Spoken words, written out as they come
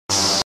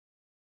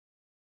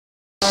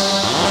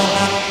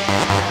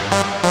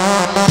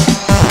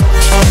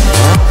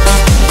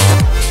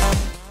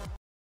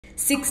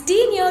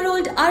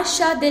16-year-old Arsh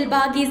Shah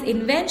Dilbagi's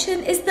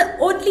Invention is the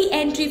only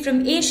entry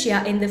from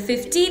Asia in the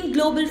 15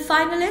 global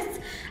finalists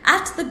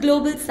at the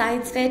Global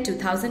Science Fair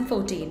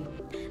 2014.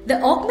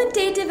 The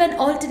augmentative and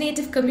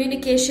alternative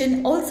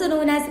communication, also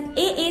known as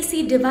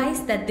AAC device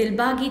that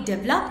Dilbagi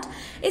developed,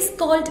 is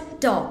called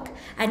Talk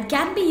and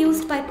can be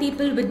used by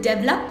people with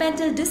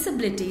developmental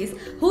disabilities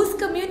whose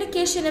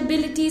communication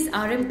abilities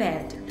are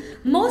impaired.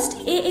 Most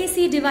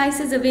AAC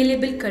devices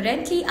available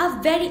currently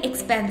are very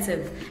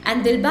expensive,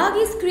 and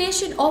Dilbagi's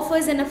creation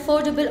offers an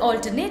affordable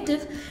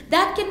alternative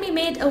that can be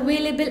made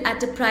available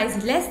at a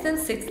price less than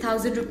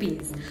 6,000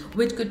 rupees,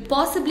 which could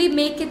possibly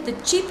make it the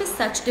cheapest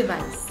such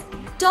device.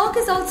 Talk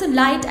is also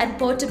light and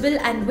portable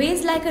and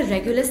weighs like a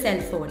regular cell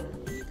phone.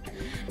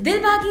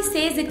 Dilbagi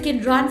says it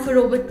can run for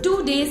over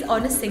 2 days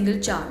on a single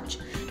charge.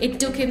 It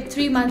took him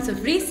 3 months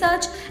of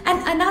research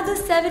and another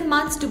 7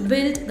 months to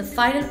build the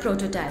final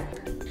prototype.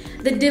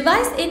 The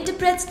device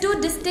interprets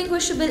 2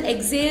 distinguishable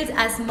exhales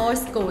as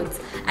Morse codes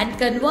and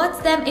converts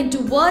them into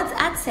words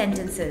and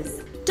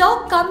sentences.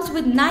 Talk comes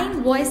with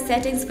 9 voice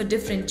settings for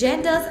different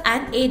genders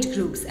and age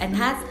groups and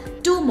has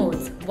 2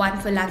 modes, one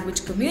for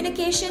language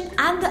communication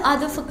and the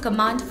other for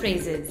command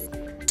phrases.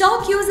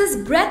 Talk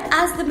uses breath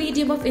as the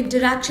medium of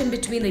interaction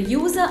between the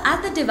user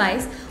and the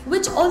device,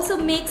 which also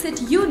makes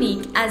it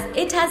unique as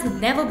it has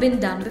never been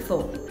done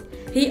before.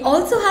 He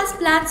also has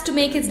plans to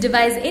make his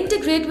device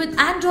integrate with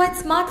Android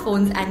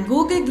smartphones and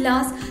Google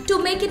Glass to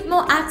make it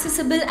more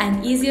accessible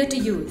and easier to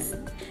use.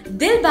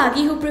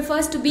 Dilbagi, who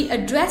prefers to be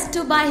addressed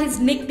to by his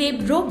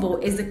nickname Robo,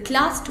 is a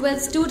class 12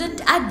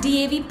 student at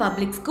DAV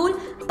Public School,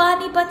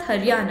 Panipat,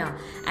 Haryana,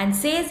 and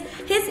says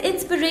his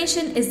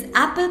inspiration is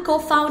Apple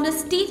co-founder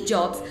Steve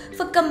Jobs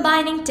for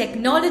combining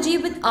technology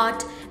with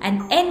art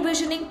and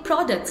envisioning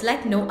products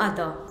like no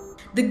other.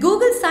 The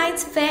Google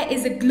Science Fair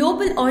is a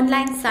global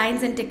online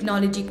science and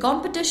technology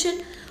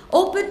competition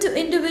open to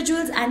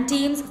individuals and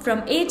teams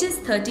from ages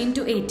 13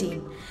 to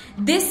 18.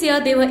 This year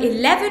there were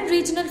 11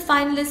 regional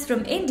finalists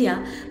from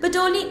India, but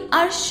only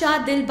Arsh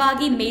Shah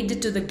Dilbagi made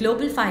it to the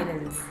global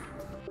finals.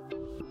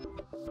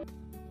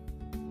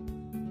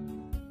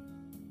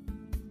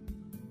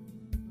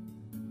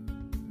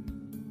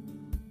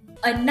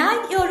 A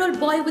 9-year-old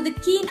boy with a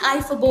keen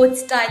eye for both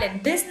style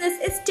and business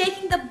is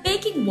taking the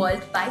baking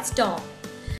world by storm.